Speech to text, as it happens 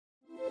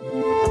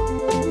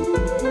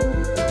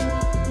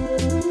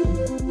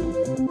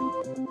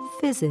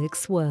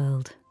Physics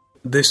World.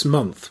 This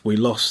month we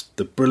lost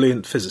the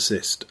brilliant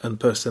physicist and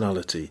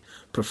personality,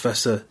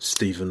 Professor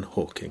Stephen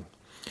Hawking.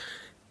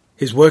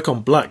 His work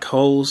on black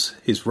holes,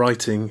 his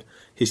writing,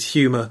 his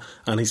humour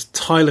and his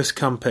tireless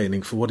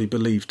campaigning for what he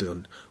believed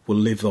in will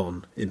live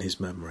on in his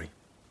memory.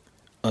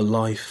 A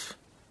life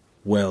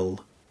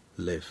well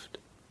lived.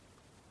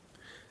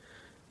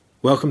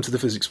 Welcome to the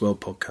Physics World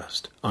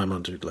podcast. I'm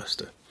Andrew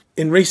Glester.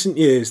 In recent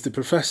years, the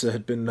professor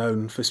had been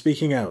known for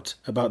speaking out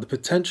about the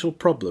potential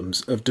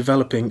problems of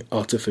developing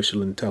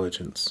artificial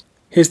intelligence.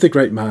 Here's the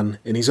great man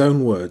in his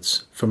own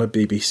words from a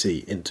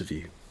BBC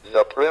interview.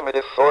 The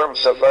primitive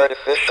forms of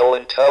artificial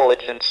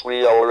intelligence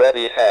we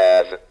already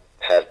have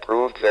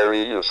proved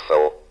very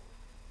useful.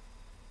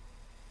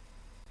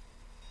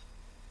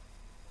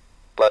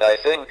 But I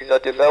think the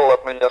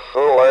development of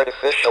full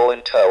artificial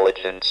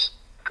intelligence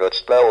could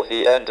spell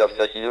the end of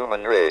the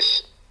human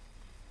race.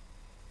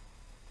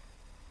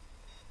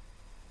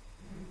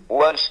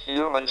 Once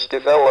humans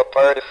develop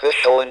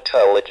artificial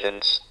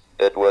intelligence,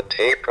 it would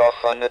take off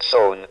on its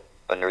own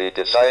and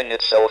redesign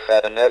itself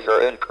at an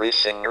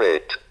ever-increasing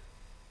rate.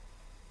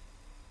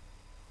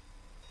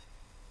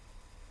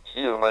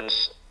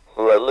 Humans,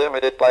 who are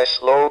limited by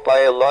slow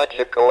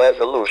biological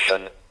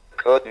evolution,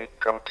 couldn't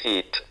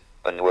compete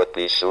and would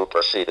be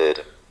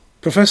superseded.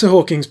 Professor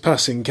Hawking's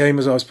passing came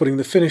as I was putting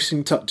the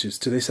finishing touches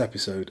to this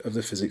episode of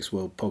the Physics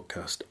World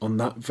podcast on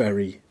that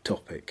very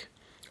topic.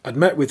 I'd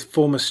met with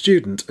former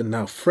student and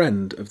now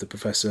friend of the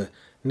professor,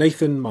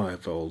 Nathan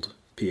Myhrvold,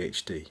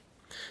 PhD.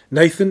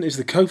 Nathan is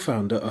the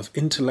co-founder of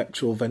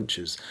Intellectual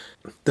Ventures,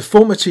 the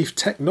former chief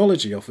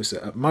technology officer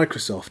at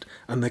Microsoft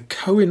and the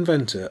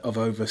co-inventor of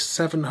over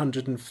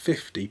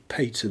 750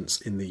 patents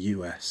in the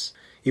US.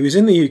 He was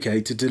in the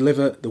UK to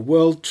deliver the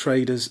World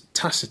Traders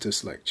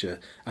Tacitus Lecture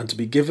and to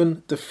be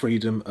given the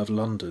Freedom of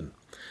London.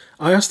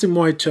 I asked him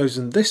why he'd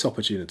chosen this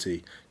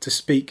opportunity to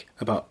speak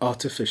about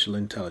artificial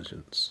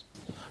intelligence.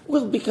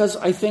 Well, because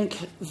I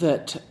think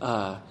that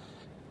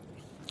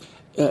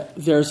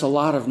there's a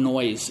lot of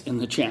noise in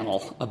the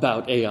channel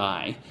about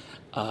AI.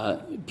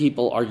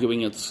 People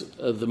arguing it's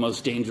the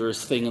most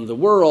dangerous thing in the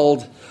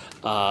world,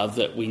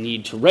 that we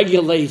need to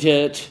regulate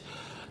it.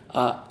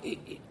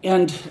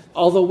 And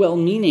although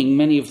well-meaning,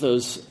 many of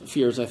those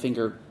fears, I think,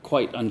 are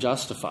quite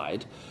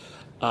unjustified.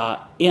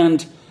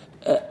 And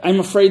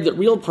I'm afraid that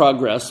real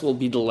progress will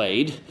be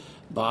delayed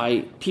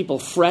by people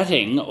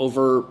fretting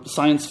over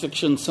science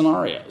fiction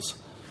scenarios.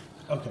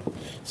 Okay,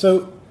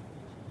 so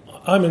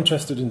I'm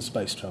interested in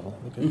space travel.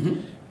 Okay?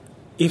 Mm-hmm.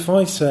 If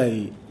I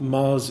say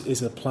Mars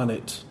is a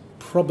planet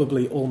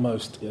probably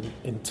almost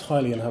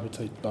entirely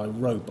inhabited by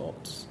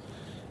robots,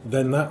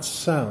 then that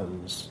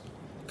sounds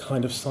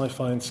kind of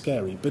sci-fi and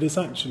scary, but it's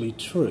actually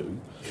true.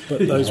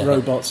 But those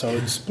robots are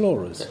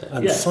explorers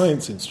and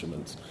science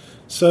instruments.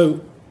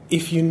 So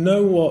if you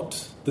know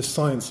what the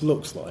science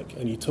looks like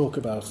and you talk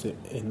about it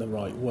in the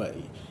right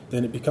way,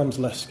 then it becomes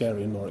less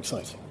scary and more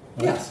exciting.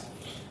 Right? Yes.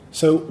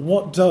 So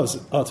what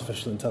does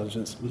artificial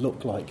intelligence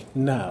look like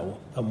now,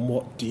 and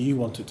what do you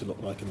want it to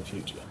look like in the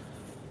future?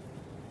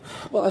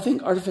 Well, I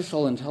think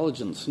artificial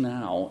intelligence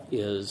now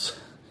is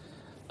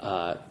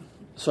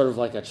sort of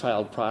like a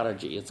child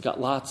prodigy. It's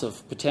got lots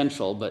of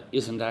potential, but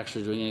isn't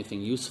actually doing anything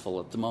useful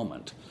at the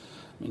moment.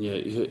 I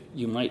mean,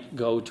 you might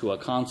go to a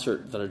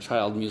concert that a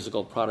child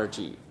musical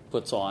prodigy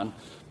puts on,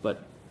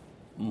 but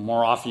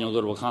more often you'll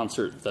go to a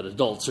concert that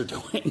adults are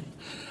doing.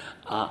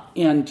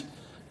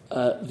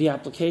 The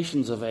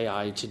applications of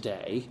AI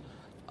today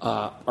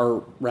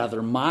are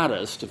rather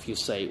modest if you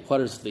say,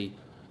 what is the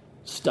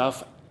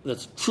stuff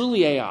that's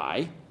truly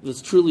AI,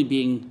 that's truly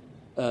being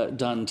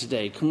done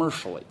today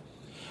commercially?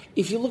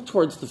 If you look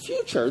towards the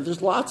future,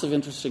 there's lots of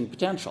interesting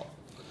potential.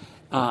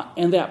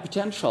 And that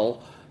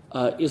potential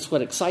is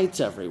what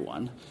excites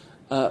everyone.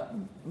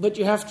 But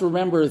you have to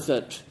remember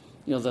that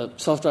the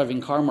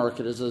self-driving car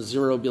market is a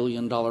 $0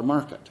 billion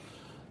market,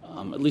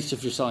 at least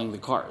if you're selling the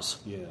cars.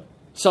 Yeah.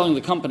 Selling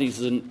the companies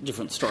is a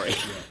different story.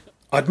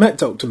 I'd met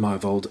Dr.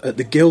 Myhrvold at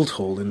the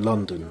Guildhall in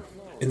London.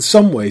 In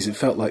some ways it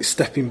felt like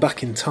stepping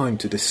back in time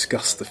to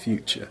discuss the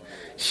future.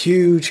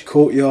 Huge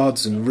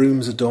courtyards and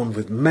rooms adorned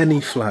with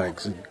many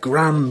flags and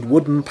grand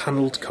wooden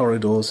panelled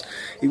corridors.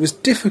 It was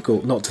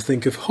difficult not to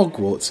think of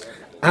Hogwarts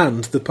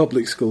and the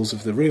public schools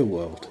of the real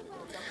world.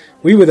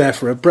 We were there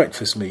for a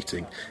breakfast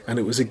meeting, and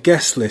it was a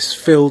guest list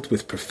filled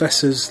with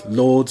professors,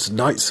 lords,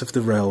 knights of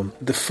the realm,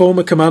 the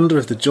former commander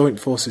of the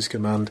Joint Forces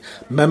Command,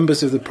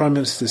 members of the Prime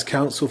Minister's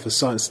Council for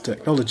Science and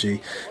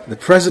Technology, the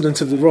president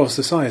of the Royal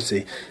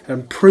Society,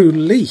 and Prue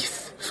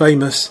Leith,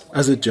 famous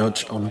as a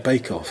judge on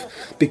Bake Off,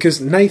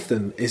 because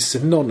Nathan is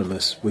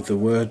synonymous with the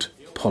word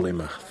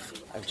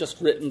polymath. I've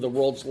just written the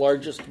world's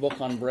largest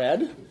book on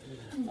bread,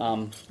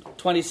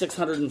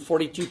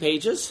 2,642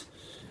 pages.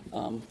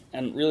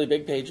 And really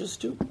big pages,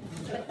 too.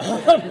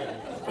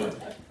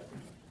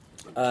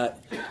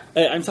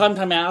 I'm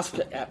sometimes asked,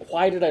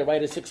 why did I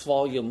write a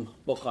 6-volume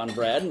book on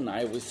bread? And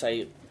I always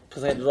say,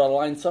 because I had to draw the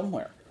line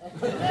somewhere.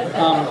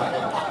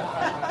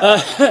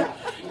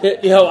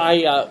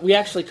 We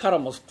actually cut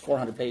almost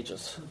 400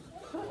 pages.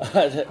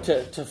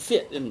 to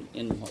fit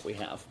in what we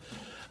have.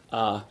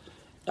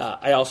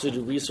 I also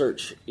do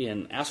research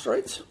in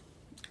asteroids.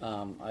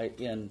 I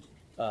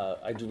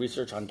do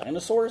research on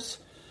dinosaurs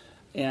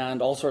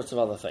and all sorts of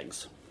other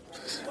things.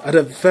 At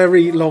a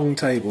very long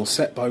table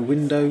set by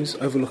windows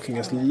overlooking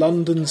a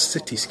London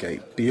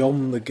cityscape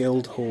beyond the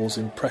Guildhall's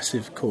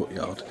impressive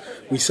courtyard,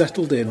 we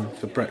settled in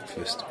for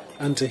breakfast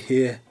and to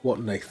hear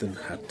what Nathan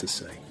had to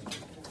say.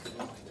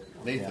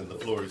 Nathan, the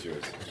floor is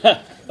yours.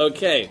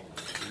 Okay.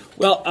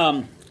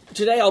 Well,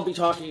 today I'll be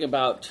talking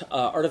about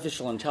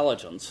artificial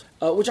intelligence,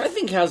 which I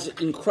think has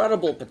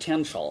incredible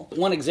potential.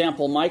 One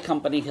example, my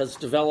company has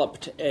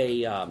developed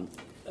a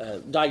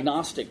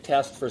diagnostic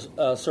test for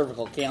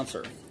cervical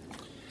cancer,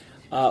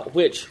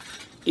 which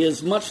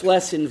is much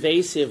less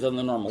invasive than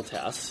the normal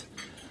tests.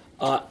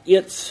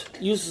 It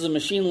uses a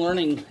machine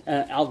learning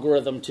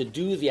algorithm to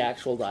do the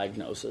actual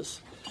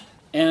diagnosis,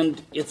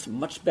 and it's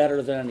much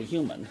better than a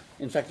human.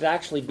 In fact, it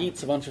actually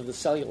beats a bunch of the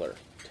cellular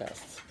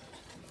tests.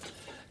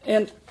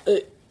 And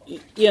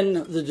in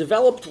the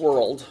developed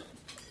world,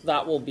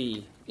 that will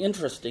be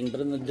interesting, but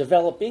in the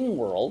developing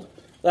world,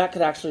 that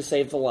could actually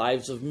save the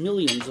lives of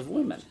millions of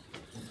women.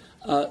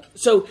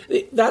 So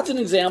that's an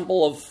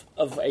example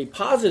of a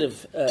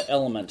positive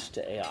element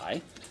to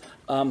AI.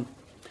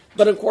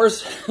 But of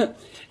course,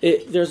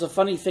 there's a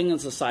funny thing in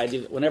society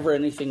that whenever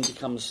anything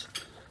becomes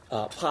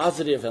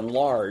positive and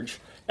large,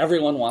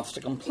 everyone wants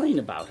to complain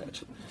about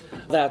it.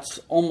 That's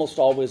almost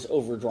always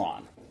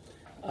overdrawn.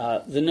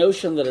 The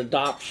notion that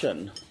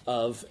adoption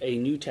of a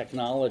new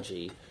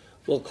technology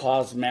will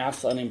cause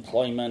mass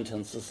unemployment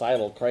and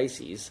societal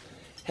crises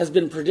has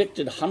been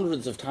predicted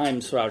hundreds of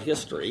times throughout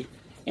history,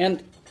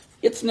 and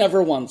it's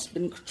never once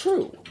been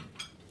true.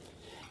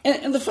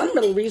 And the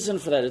fundamental reason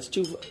for that is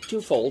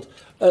twofold.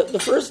 The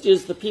first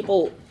is the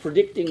people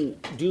predicting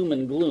doom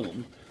and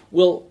gloom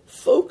will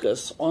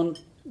focus on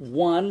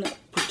one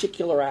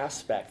particular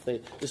aspect,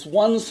 this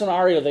one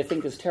scenario they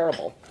think is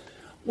terrible,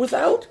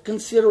 without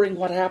considering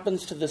what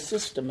happens to the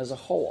system as a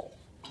whole,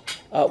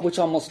 which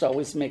almost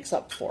always makes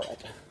up for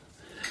it.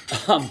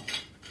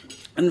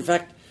 In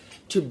fact,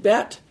 to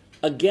bet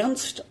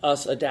against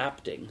us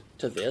adapting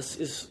to this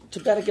is to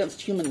bet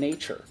against human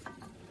nature.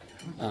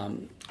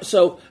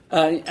 So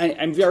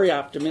I'm very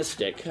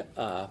optimistic.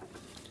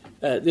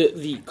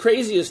 The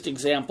craziest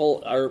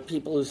example are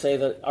people who say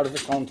that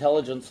artificial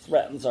intelligence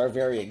threatens our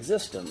very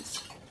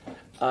existence.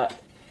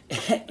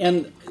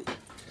 And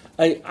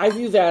I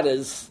view that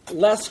as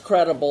less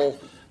credible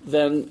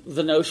than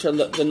the notion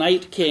that the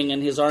Night King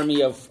and his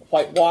army of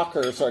White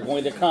Walkers are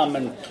going to come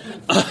and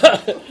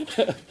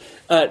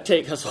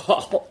take us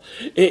all.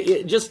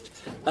 If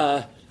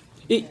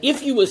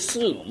you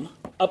assume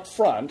up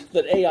front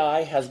that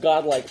AI has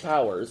godlike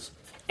powers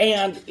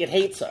and it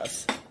hates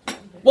us,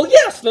 well,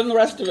 yes, then the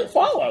rest of it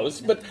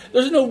follows, but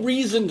there's no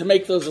reason to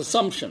make those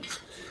assumptions.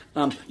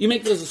 You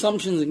make those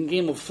assumptions in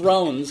Game of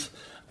Thrones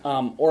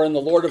or in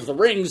The Lord of the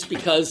Rings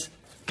because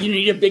you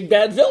need a big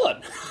bad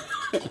villain.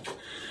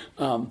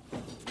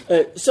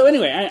 So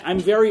anyway, I'm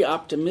very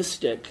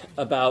optimistic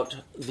about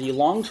the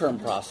long-term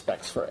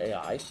prospects for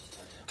AI,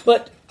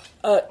 but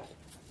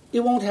it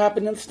won't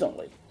happen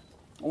instantly.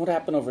 It won't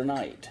happen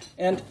overnight.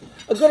 And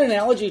a good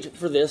analogy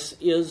for this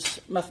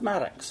is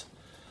mathematics.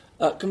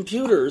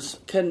 Computers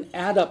can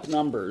add up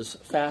numbers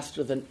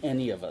faster than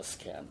any of us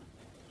can.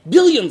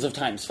 Billions of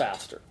times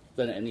faster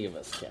than any of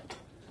us can.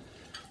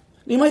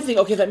 You might think,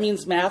 okay, that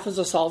means math is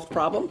a solved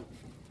problem?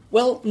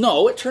 Well,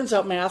 no, it turns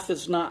out math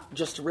is not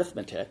just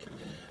arithmetic.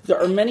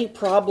 There are many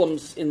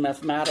problems in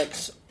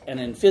mathematics and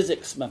in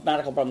physics.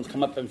 Mathematical problems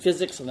come up in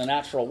physics and the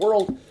natural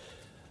world.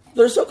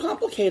 They're so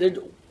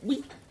complicated,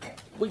 we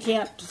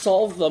can't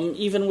solve them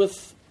even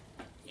with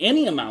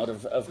any amount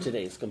of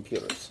today's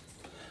computers.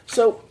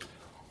 So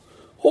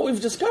what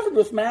we've discovered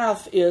with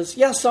math is,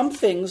 yes, some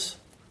things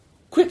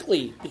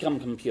quickly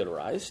become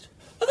computerized.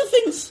 Other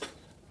things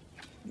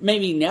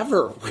maybe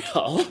never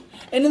will.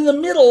 And in the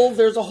middle,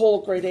 there's a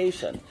whole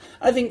gradation.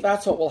 I think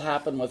that's what will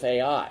happen with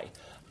AI.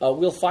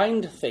 We'll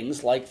find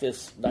things like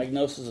this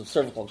diagnosis of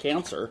cervical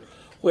cancer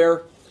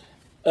where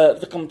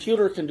the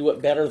computer can do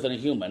it better than a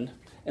human,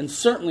 and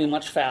certainly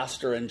much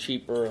faster and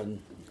cheaper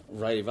and a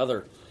variety of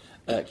other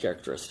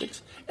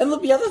characteristics. And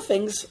there'll be other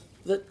things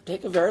that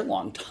take a very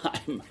long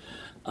time,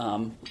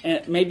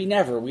 and maybe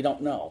never, we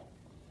don't know.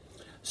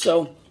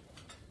 So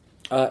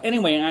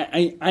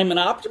anyway, I'm an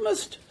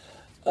optimist,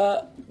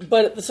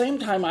 but at the same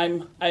time,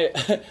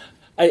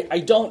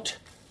 I don't.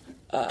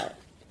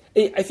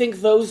 I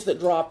think those that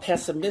draw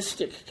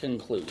pessimistic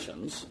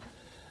conclusions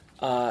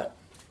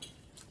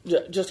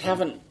just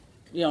haven't,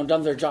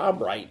 done their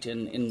job right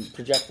in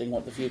projecting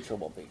what the future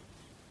will be.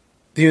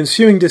 The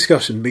ensuing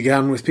discussion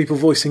began with people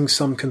voicing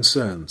some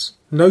concerns,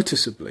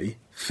 noticeably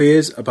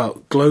fears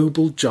about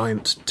global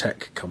giant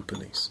tech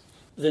companies.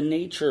 The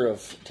nature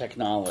of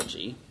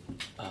technology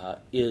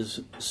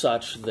is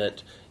such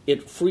that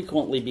it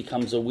frequently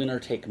becomes a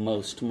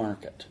winner-take-most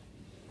market.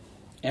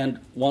 And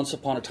once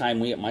upon a time,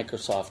 we at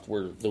Microsoft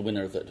were the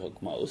winner that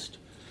took most.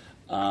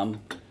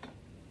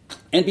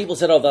 And people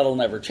said, oh, that'll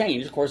never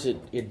change. Of course,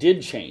 it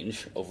did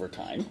change over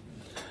time.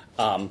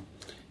 And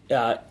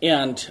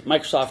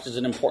Microsoft is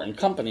an important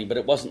company, but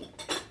it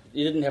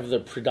didn't have the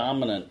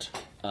predominant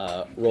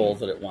role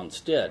that it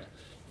once did.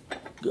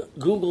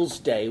 Google's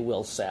day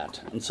will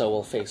set, and so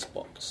will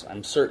Facebook's.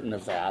 I'm certain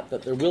of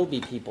that there will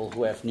be people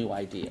who have new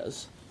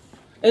ideas.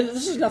 And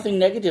this is nothing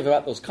negative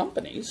about those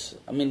companies.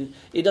 I mean,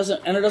 it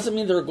doesn't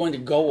mean they're going to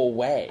go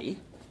away.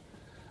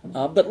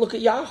 But look at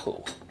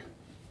Yahoo.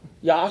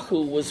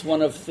 Yahoo was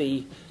one of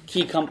the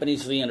key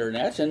companies of the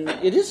internet, and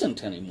it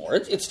isn't anymore.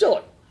 It's still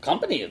a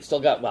company. It's still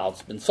got,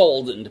 it's been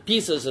sold into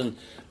pieces,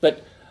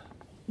 but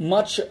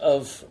much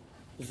of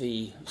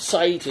the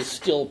site is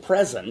still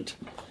present,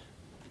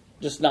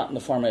 just not in the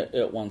form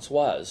it once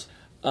was.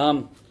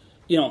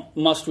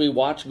 Must we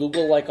watch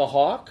Google like a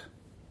hawk?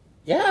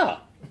 Yeah,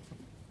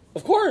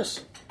 of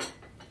course.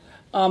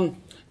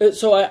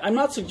 So I'm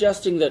not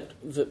suggesting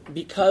that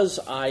because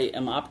I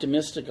am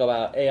optimistic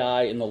about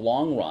AI in the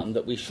long run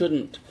that we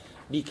shouldn't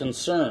be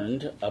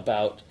concerned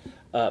about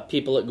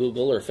people at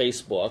Google or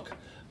Facebook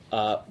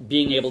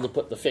being able to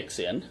put the fix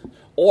in,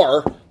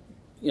 or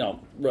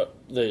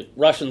the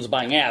Russians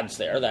buying ads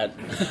there, that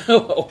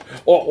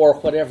or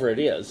whatever it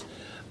is.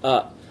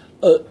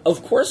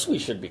 Of course, we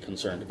should be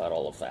concerned about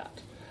all of that.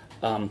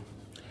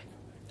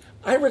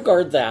 I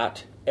regard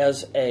that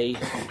as a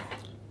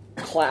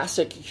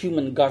classic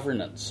human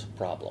governance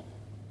problem.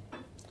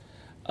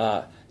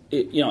 At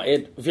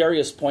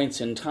various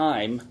points in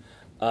time,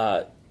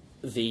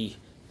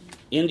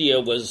 India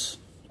was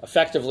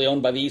effectively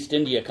owned by the East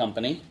India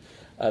Company.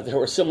 There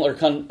were similar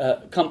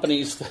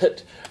companies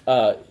that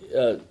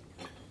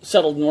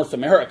settled North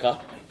America.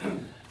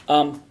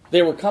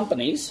 They were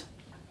companies,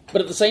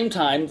 but at the same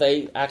time,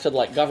 they acted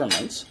like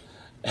governments.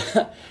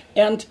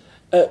 And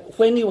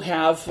when you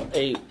have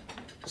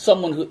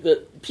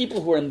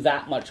people who are in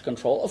that much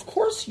control, of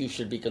course you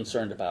should be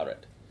concerned about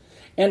it.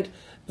 And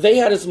they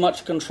had as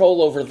much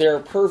control over their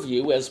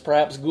purview as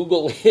perhaps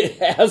Google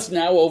has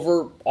now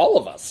over all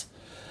of us.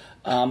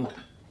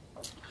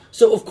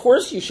 So of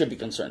course you should be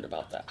concerned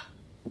about that.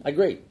 I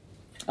agree.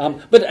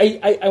 But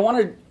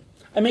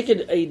I make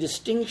it a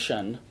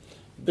distinction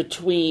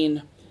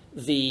between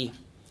the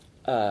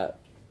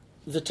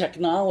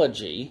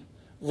technology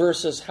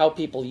versus how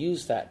people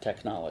use that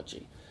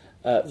technology.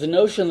 The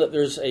notion that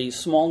there's a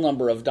small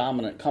number of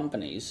dominant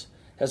companies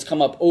has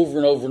come up over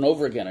and over and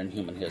over again in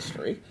human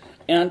history,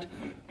 and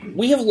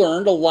we have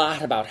learned a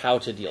lot about how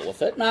to deal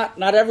with it.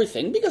 Not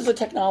everything, because the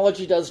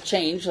technology does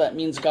change. That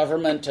means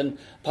government and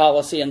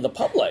policy and the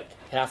public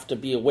have to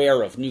be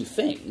aware of new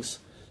things.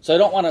 So I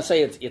don't want to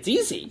say it's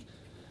easy.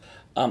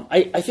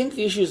 I think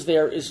the issue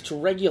there is to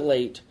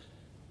regulate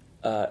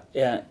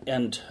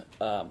and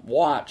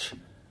watch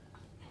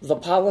the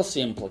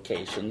policy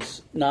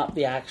implications, not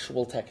the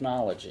actual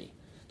technology.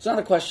 It's not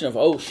a question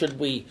of, should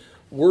we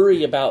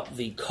worry about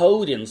the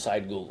code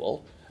inside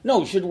Google?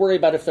 No, you should worry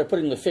about if they're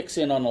putting the fix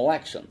in on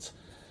elections.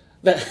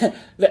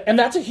 And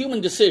that's a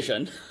human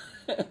decision.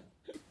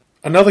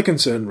 Another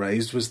concern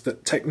raised was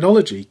that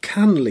technology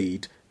can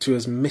lead to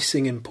us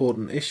missing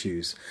important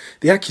issues.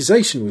 The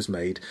accusation was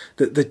made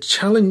that the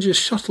Challenger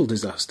shuttle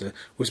disaster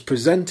was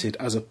presented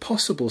as a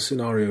possible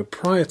scenario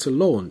prior to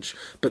launch,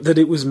 but that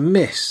it was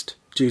missed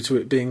due to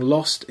it being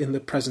lost in the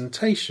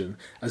presentation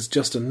as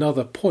just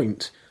another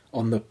point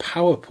on the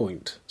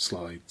PowerPoint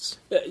slides.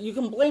 You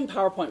can blame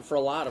PowerPoint for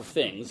a lot of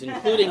things,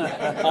 including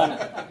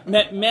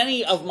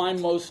many of my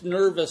most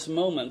nervous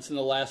moments in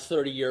the last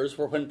 30 years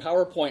were when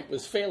PowerPoint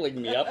was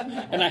failing me up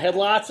and I had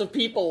lots of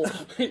people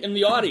in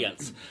the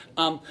audience.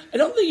 I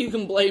don't think you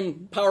can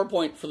blame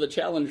PowerPoint for the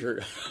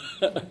Challenger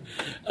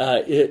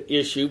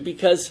issue,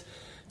 because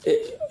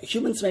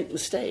humans make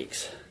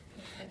mistakes.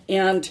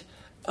 And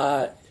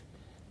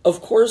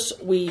of course,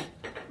 we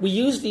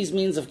use these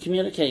means of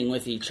communicating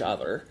with each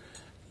other.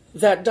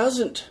 That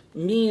doesn't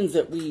mean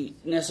that we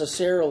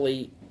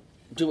necessarily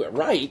do it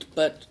right,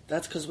 but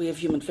that's because we have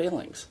human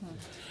failings.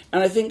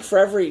 And I think for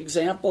every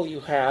example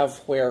you have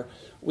where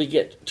we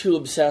get too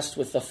obsessed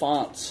with the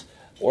fonts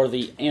or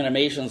the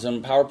animations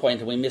in PowerPoint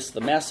and we miss the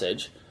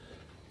message,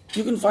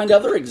 you can find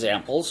other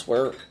examples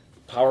where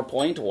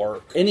PowerPoint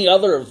or any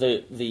other of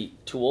the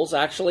tools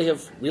actually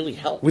have really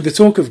helped. With the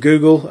talk of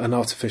Google and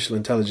artificial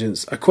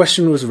intelligence, a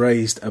question was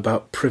raised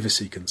about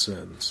privacy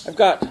concerns. I've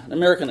got an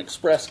American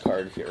Express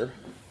card here.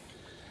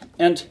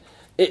 And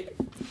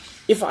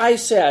if I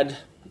said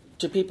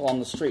to people on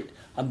the street,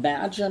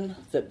 imagine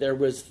that there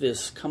was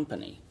this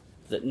company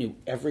that knew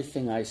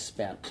everything I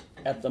spent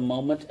at the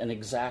moment and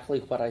exactly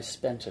what I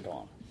spent it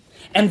on,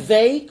 and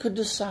they could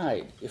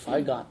decide if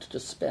I got to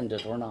spend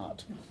it or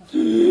not.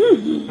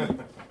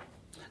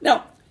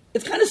 Now,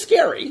 it's kind of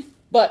scary,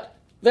 but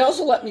they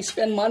also let me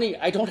spend money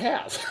I don't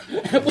have,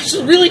 which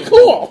is really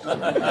cool.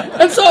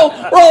 And so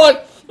we're all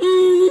like,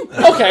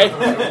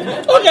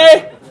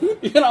 okay.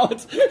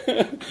 It's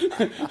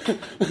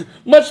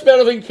much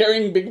better than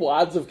carrying big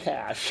wads of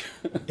cash.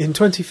 In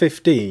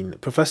 2015,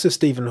 Professor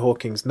Stephen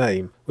Hawking's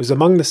name was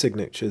among the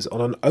signatures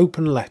on an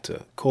open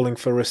letter calling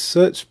for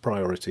research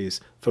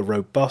priorities for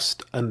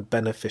robust and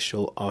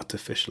beneficial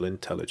artificial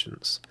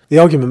intelligence. The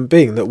argument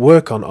being that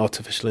work on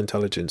artificial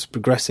intelligence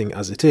progressing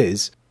as it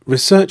is,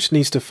 research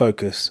needs to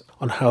focus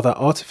on how that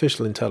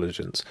artificial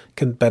intelligence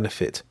can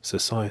benefit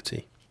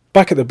society.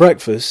 Back at the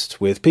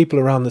breakfast, with people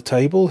around the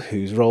table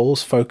whose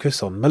roles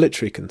focus on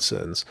military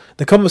concerns,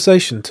 the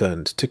conversation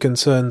turned to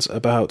concerns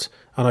about,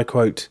 and I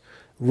quote,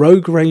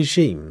 rogue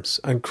regimes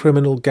and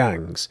criminal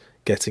gangs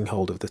getting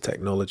hold of the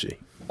technology.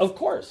 Of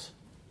course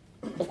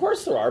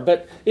there are,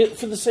 but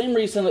for the same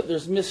reason that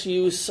there's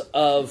misuse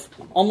of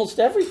almost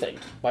everything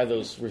by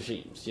those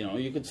regimes.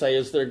 You could say,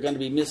 is there going to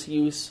be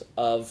misuse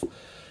of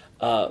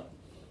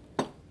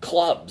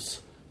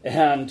clubs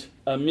and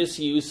a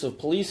misuse of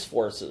police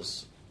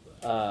forces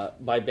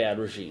by bad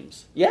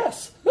regimes?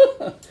 Yes,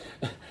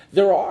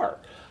 there are.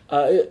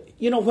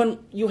 When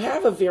you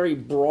have a very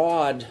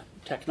broad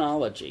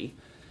technology,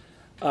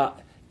 and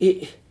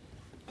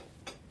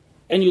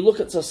you look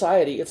at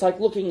society, it's like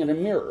looking in a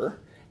mirror,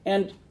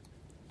 and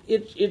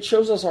it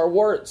shows us our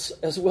warts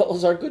as well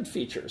as our good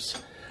features.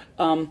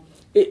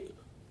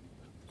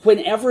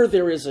 Whenever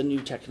there is a new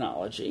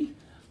technology,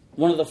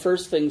 one of the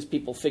first things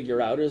people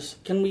figure out is,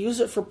 can we use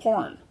it for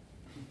porn?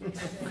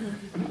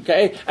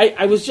 Okay,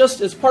 I was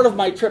just, as part of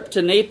my trip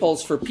to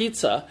Naples for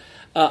pizza,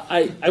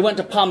 I went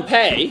to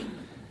Pompeii,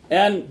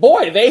 and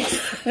boy, they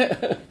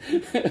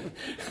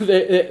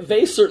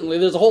certainly,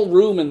 there's a whole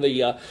room in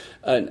the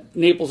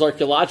Naples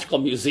Archaeological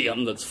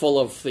Museum that's full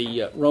of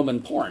the Roman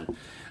porn.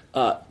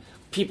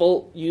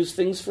 People use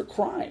things for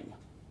crime.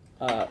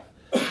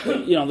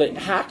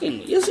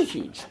 Hacking is a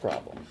huge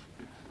problem.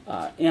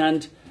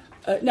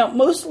 Now,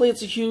 mostly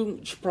it's a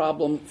huge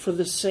problem for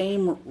the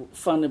same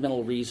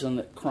fundamental reason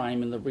that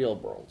crime in the real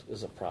world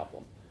is a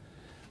problem.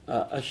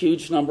 A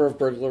huge number of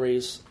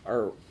burglaries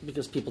are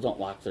because people don't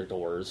lock their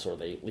doors or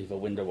they leave a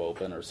window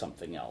open or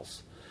something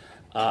else.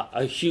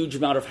 A huge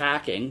amount of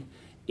hacking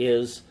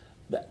is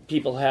that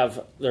people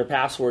have, their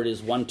password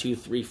is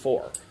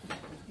 1234.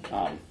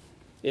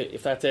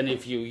 If that's any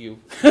of you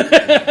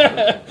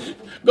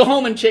go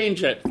home and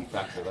change it.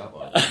 Back to that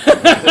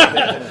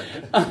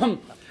one.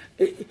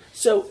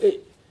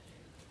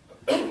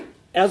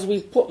 As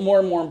we put more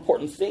and more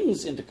important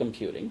things into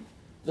computing,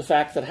 the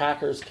fact that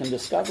hackers can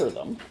discover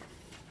them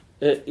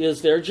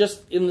is there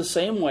just in the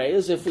same way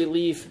as if we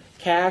leave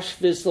cash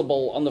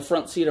visible on the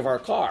front seat of our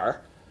car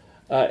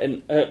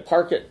and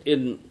park it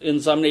in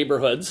some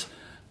neighborhoods,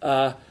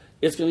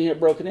 it's going to get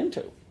broken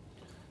into.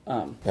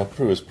 Now,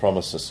 Prue has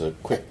promised us a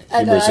quick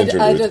humorous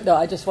interlude.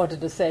 I just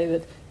wanted to say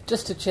that,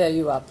 just to cheer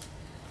you up,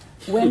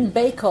 when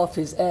Bake Off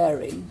is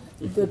airing,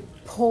 the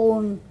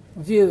porn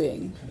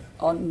viewing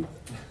on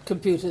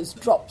computers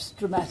drops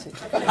dramatically.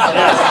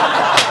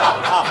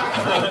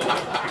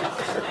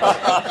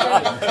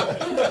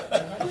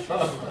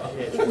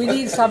 We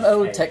need some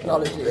old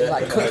technology,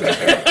 like cooking.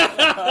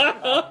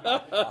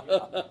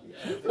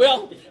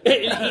 Well,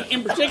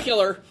 in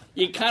particular,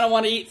 you kind of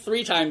want to eat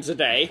 3 times a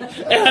day.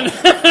 And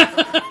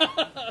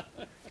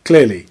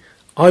Clearly,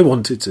 I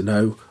wanted to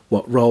know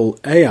what role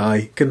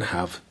AI can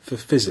have for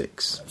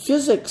physics.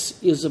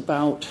 Physics is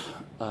about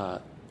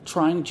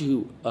trying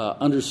to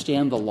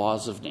understand the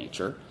laws of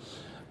nature.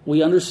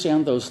 We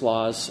understand those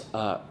laws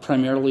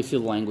primarily through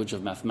the language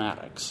of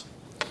mathematics.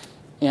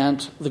 And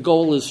the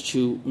goal is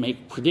to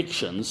make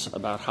predictions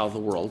about how the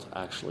world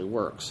actually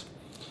works.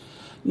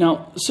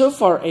 Now, so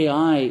far,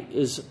 AI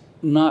is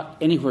not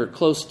anywhere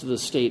close to the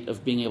state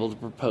of being able to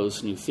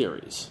propose new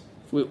theories.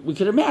 We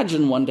could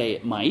imagine one day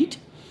it might,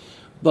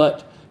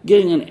 but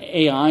getting an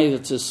AI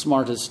that's as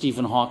smart as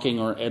Stephen Hawking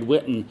or Ed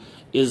Witten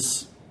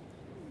is,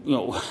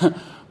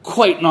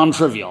 quite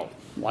non-trivial.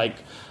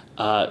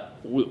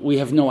 We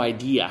have no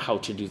idea how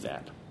to do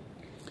that.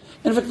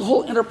 And in fact, the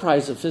whole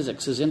enterprise of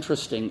physics is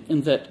interesting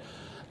in that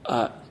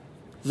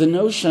the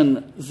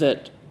notion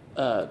that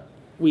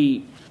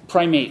we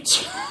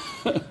primates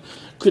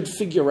could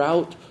figure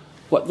out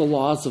what the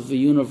laws of the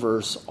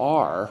universe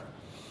are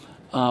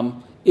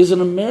is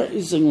an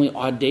amazingly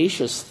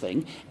audacious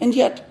thing, and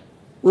yet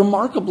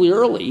remarkably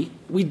early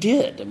we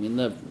did. I mean,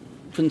 the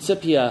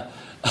Principia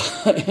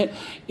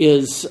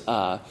is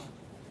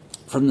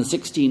from the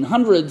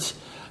 1600s,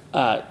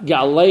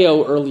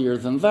 Galileo earlier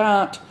than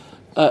that.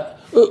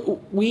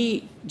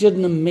 We did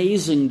an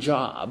amazing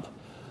job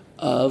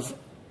of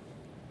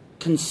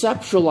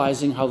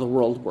conceptualizing how the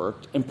world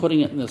worked and putting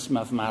it in this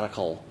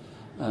mathematical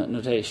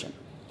notation.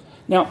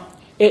 Now,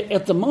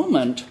 at the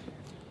moment,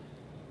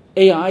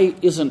 AI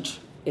isn't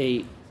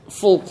a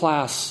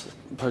full-class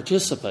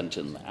participant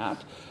in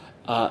that.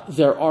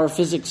 There are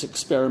physics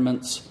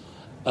experiments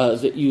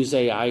that use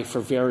AI for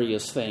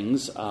various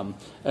things. One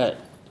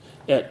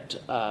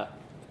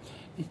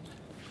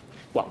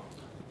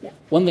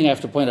thing I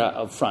have to point out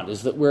up front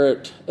is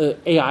that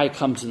AI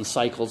comes in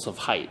cycles of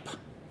hype.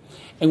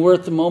 And we're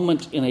at the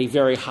moment in a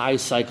very high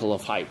cycle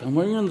of hype. And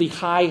when you're in the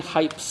high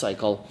hype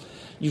cycle,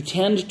 you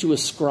tend to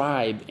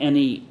ascribe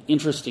any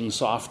interesting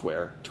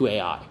software to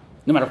AI,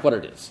 no matter what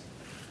it is.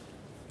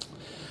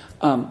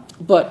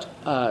 But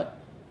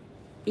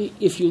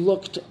if you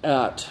looked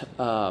at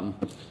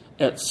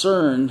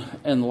CERN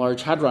and the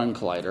Large Hadron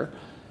Collider,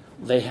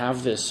 they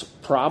have this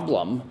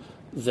problem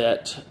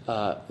that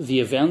the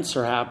events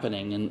are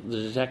happening in the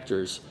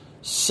detectors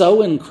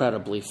so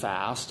incredibly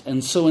fast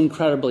and so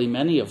incredibly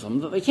many of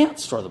them that they can't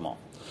store them all.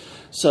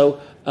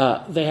 So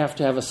they have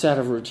to have a set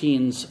of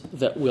routines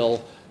that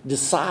will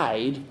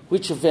decide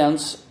which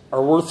events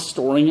are worth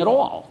storing at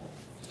all.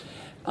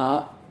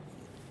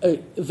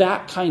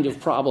 That kind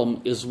of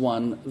problem is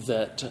one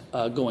that,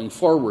 going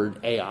forward,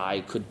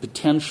 AI could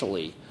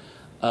potentially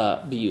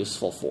be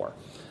useful for.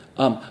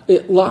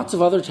 Lots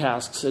of other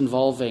tasks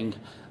involving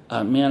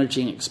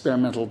managing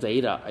experimental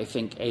data, I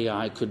think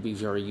AI could be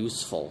very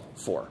useful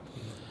for.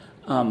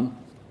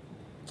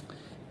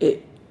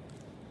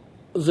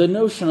 The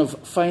notion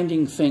of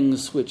finding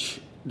things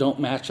which don't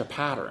match a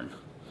pattern,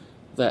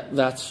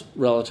 that's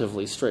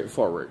relatively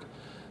straightforward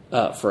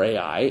for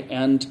AI,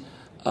 and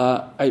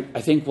I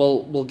think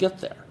we'll get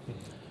there.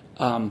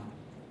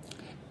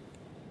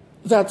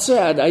 That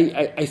said,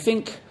 I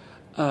think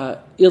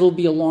it'll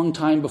be a long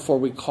time before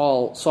we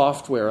call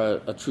software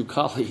a true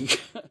colleague.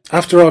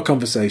 After our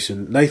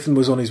conversation, Nathan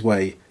was on his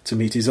way to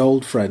meet his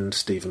old friend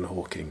Stephen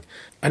Hawking.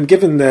 And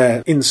given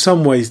their, in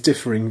some ways,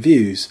 differing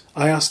views,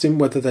 I asked him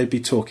whether they'd be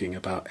talking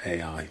about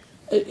AI.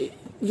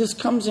 This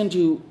comes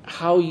into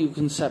how you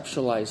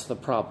conceptualize the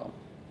problem.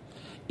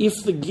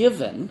 If the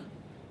given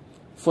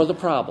for the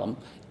problem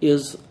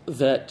is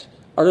that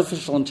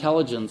artificial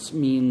intelligence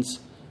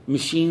means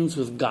machines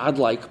with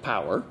godlike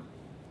power,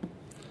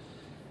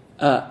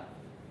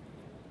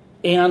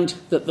 and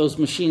that those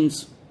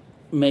machines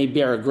may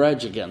bear a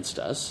grudge against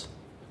us,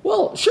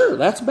 well, sure,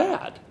 that's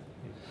bad.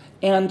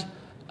 And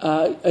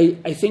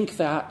I think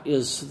that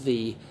is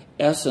the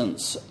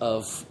essence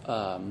of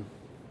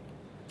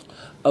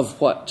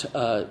what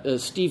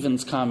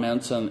Stephen's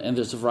comments, and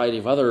there's a variety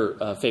of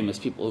other famous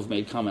people who've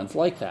made comments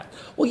like that.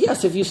 Well,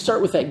 yes, if you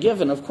start with that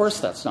given, of course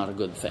that's not a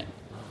good thing.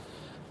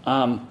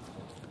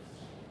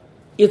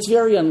 It's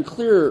very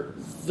unclear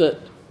that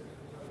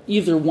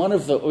either one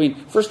of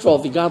first of all,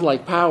 the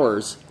godlike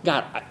powers,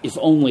 if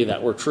only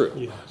that were true.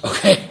 Yes.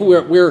 Okay,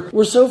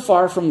 we're so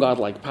far from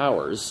godlike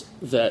powers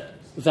that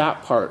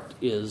part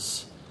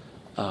is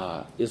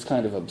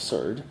kind of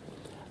absurd,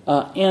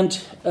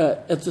 and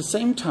at the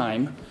same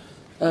time,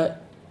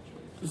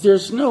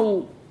 it's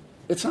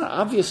not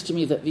obvious to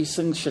me that these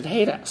things should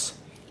hate us.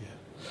 Yeah.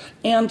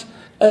 And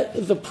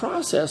the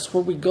process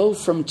where we go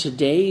from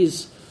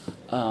today's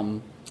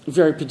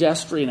very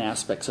pedestrian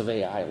aspects of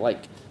AI,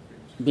 like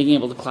being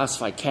able to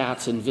classify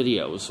cats in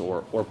videos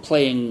or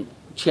playing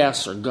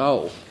chess or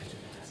Go,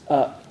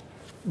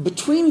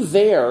 between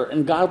there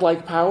and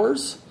godlike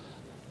powers,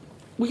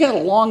 we got a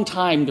long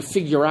time to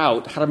figure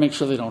out how to make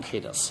sure they don't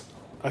hate us.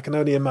 I can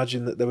only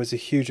imagine that there was a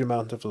huge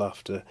amount of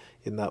laughter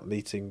in that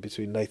meeting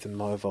between Nathan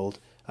Myhrvold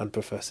and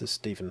Professor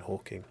Stephen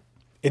Hawking.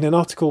 In an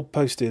article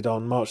posted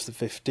on March the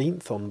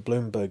 15th on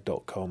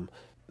Bloomberg.com,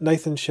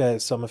 Nathan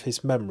shares some of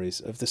his memories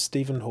of the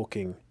Stephen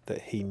Hawking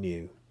that he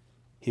knew.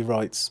 He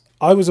writes,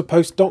 "I was a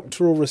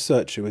postdoctoral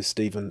researcher with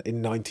Stephen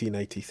in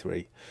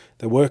 1983.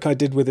 The work I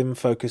did with him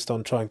focused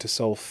on trying to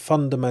solve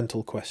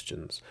fundamental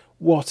questions.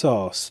 What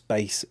are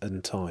space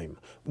and time?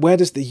 Where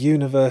does the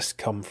universe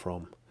come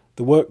from?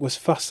 The work was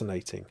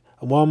fascinating,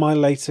 and while my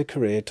later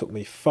career took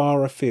me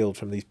far afield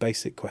from these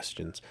basic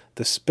questions,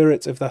 the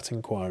spirit of that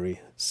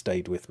inquiry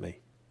stayed with me.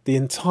 The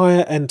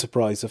entire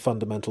enterprise of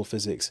fundamental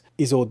physics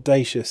is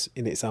audacious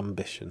in its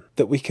ambition.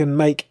 That we can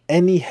make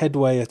any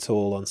headway at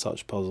all on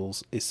such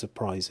puzzles is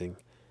surprising.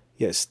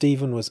 Yet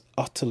Stephen was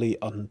utterly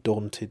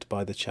undaunted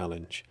by the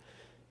challenge.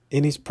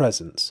 In his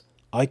presence,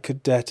 I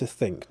could dare to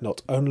think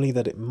not only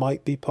that it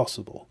might be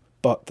possible,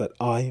 but that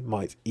I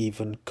might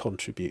even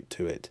contribute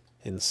to it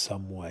in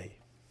some way."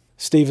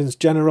 Stephen's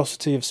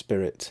generosity of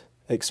spirit,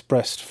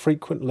 expressed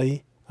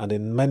frequently and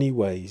in many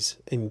ways,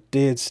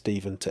 endeared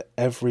Stephen to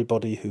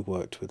everybody who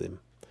worked with him.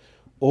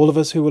 All of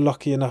us who were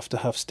lucky enough to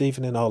have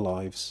Stephen in our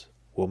lives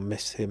will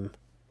miss him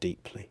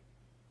deeply.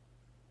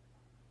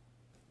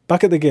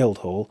 Back at the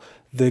Guildhall,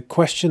 the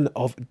question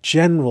of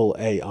general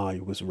AI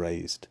was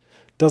raised.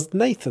 Does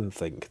Nathan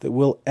think that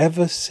we'll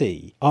ever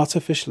see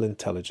artificial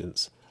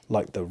intelligence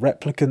like the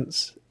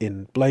replicants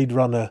in Blade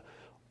Runner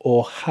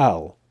or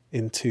HAL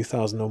in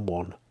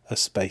 2001, A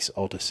Space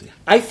Odyssey?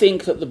 I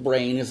think that the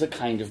brain is a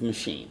kind of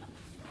machine.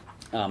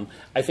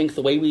 I think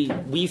the way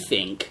we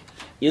think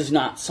is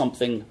not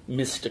something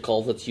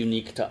mystical that's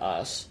unique to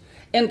us.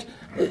 And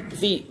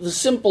the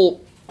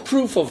simple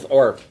proof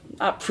or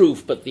not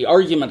proof, but the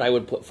argument I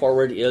would put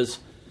forward is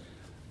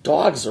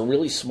dogs are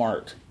really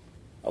smart.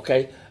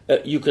 Okay?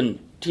 You can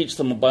teach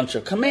them a bunch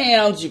of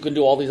commands, you can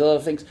do all these other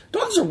things.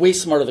 Dogs are way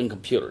smarter than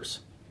computers.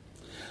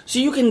 So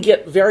you can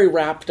get very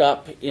wrapped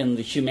up in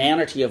the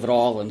humanity of it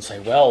all and say,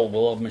 well,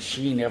 will a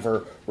machine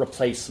ever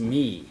replace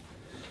me?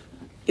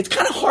 It's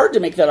kind of hard to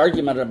make that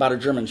argument about a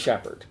German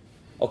Shepherd,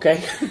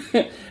 okay?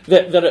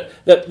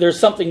 that there's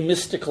something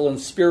mystical and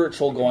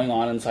spiritual going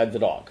on inside the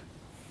dog.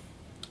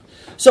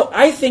 So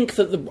I think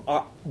that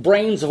the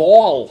brains of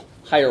all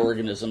higher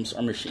organisms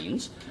are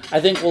machines. I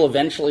think we'll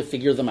eventually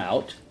figure them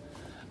out.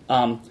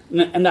 And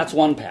that's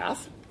one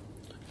path.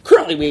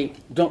 Currently, we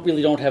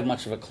don't have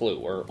much of a clue,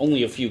 or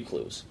only a few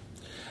clues.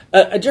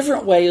 A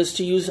different way is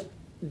to use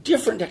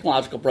different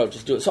technological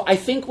approaches to it. So I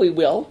think we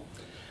will.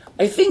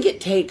 I think it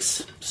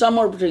takes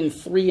somewhere between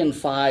 3 and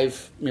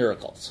 5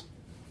 miracles.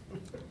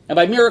 And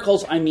by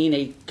miracles, I mean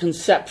a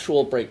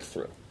conceptual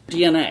breakthrough.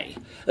 DNA.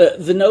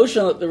 The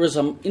notion that there was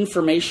an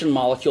information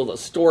molecule that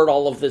stored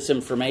all of this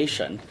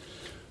information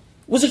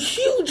was a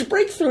huge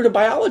breakthrough to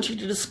biology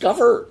to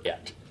discover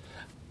it.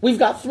 We've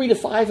got 3 to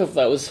 5 of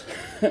those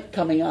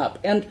coming up.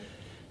 And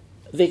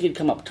they could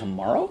come up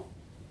tomorrow,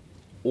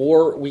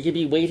 or we could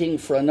be waiting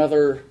for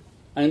another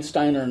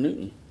Einstein or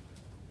Newton.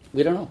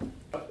 We don't know.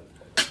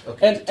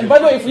 Okay. And by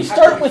the way, if we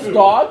start with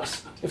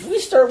dogs,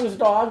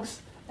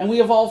 and we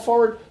evolve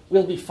forward,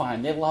 we'll be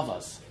fine. They love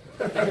us.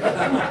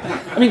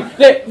 I mean,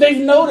 they've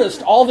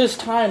noticed all this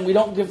time we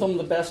don't give them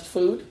the best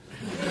food.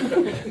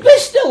 They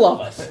still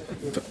love us.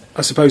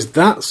 I suppose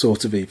that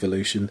sort of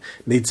evolution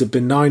needs a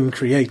benign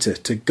creator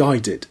to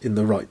guide it in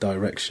the right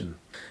direction.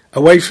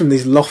 Away from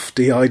these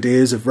lofty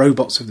ideas of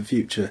robots of the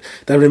future,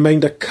 there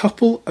remained a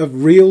couple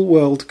of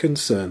real-world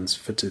concerns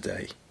for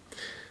today.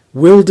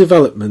 Will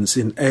developments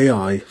in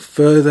AI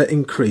further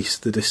increase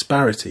the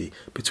disparity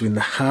between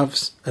the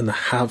haves and the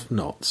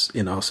have-nots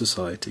in our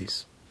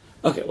societies?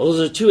 Okay, well,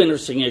 those are two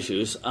interesting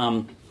issues.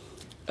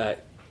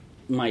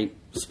 My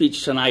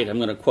speech tonight, I'm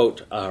going to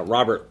quote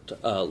Robert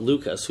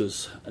Lucas,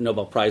 who's a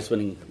Nobel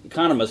Prize-winning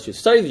economist who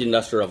studied the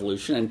Industrial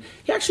Revolution, and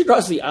he actually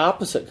draws the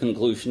opposite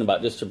conclusion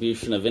about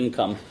distribution of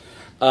income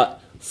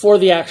for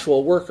the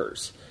actual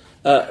workers.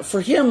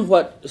 For him,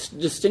 what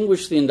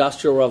distinguished the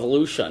Industrial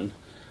Revolution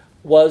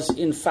was,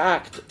 in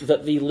fact,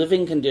 that the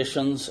living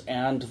conditions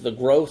and the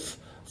growth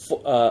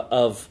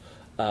of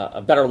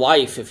a better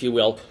life, if you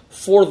will,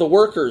 for the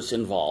workers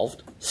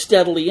involved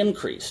steadily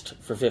increased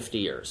for 50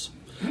 years.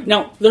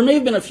 Now, there may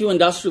have been a few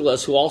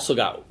industrialists who also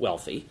got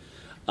wealthy.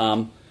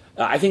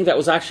 I think that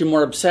was actually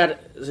more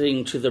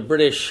upsetting to the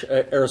British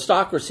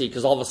aristocracy,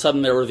 because all of a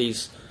sudden there were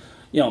these,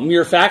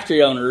 mere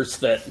factory owners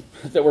that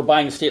were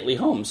buying stately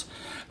homes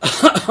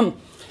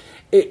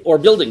or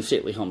building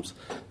stately homes.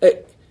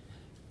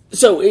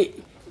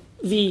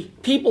 The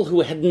people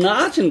who had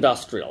not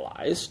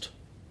industrialized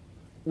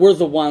were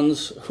the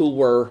ones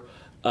who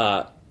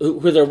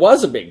there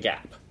was a big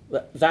gap.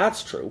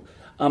 That's true.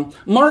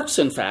 Marx,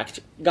 in fact,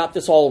 got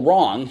this all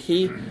wrong.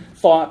 He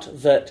thought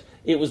that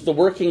it was the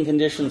working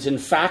conditions in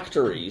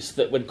factories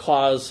that would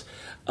cause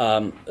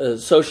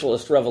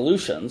socialist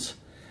revolutions,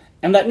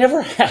 and that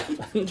never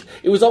happened.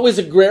 It was always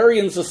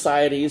agrarian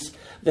societies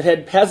that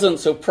had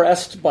peasants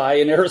oppressed by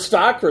an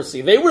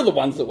aristocracy. They were the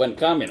ones that went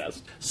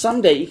communist.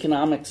 Someday,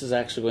 economics is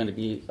actually going to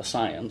be a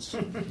science.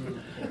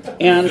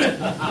 And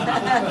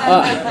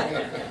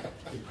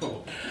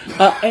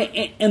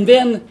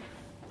then,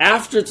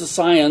 after it's a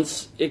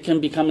science, it can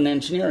become an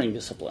engineering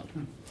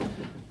discipline.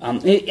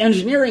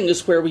 Engineering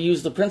is where we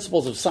use the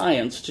principles of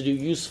science to do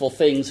useful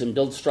things and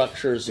build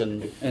structures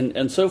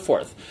and so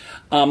forth.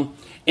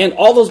 And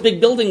all those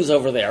big buildings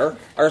over there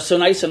are so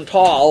nice and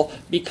tall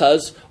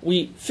because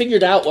we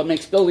figured out what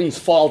makes buildings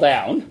fall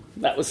down.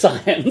 That was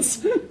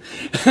science.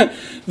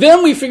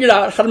 Then we figured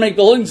out how to make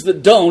buildings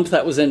that don't.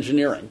 That was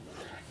engineering.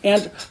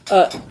 And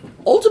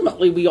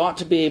ultimately, we ought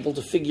to be able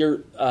to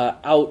figure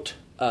out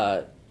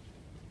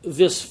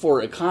this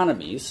for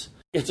economies.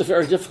 It's a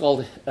very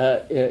difficult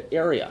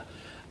area.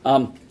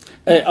 I'll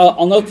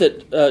note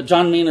that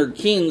John Maynard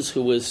Keynes,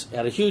 who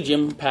had a huge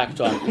impact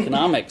on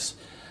economics,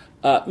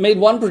 made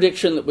one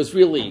prediction that was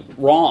really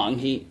wrong.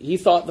 He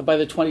thought that by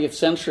the 20th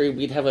century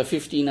we'd have a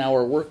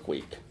 15-hour work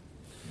week.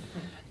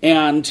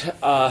 And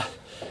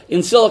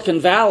in Silicon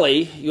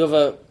Valley, you have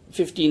a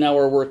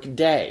 15-hour work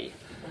day.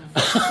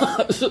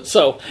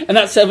 And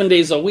that's 7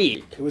 days a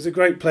week. It was a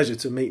great pleasure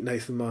to meet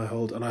Nathan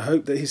Myhrvold, and I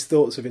hope that his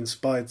thoughts have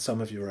inspired some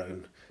of your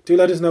own. Do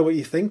let us know what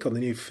you think on the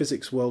new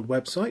Physics World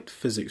website,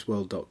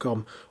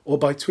 physicsworld.com, or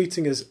by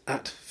tweeting us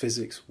at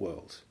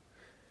PhysicsWorld.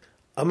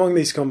 Among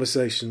these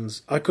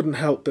conversations, I couldn't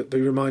help but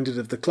be reminded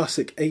of the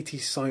classic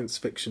 80s science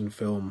fiction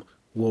film,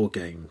 War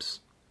Games.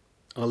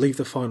 I'll leave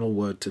the final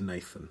word to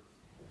Nathan.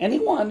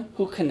 Anyone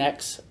who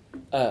connects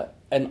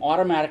an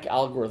automatic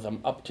algorithm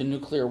up to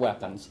nuclear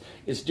weapons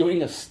is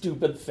doing a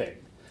stupid thing.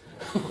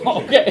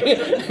 Okay?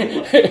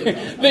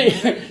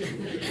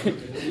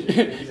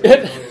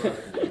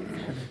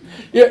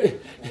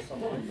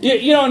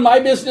 In my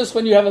business,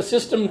 when you have a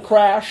system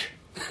crash,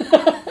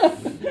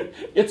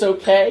 it's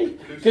okay,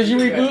 because you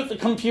reboot the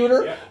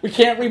computer. We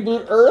can't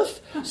reboot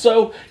Earth.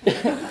 So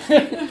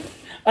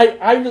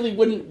I really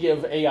wouldn't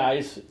give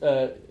AIs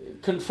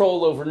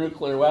control over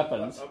nuclear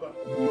weapons.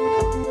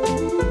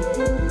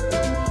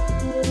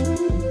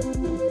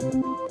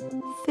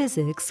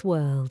 Physics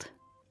World.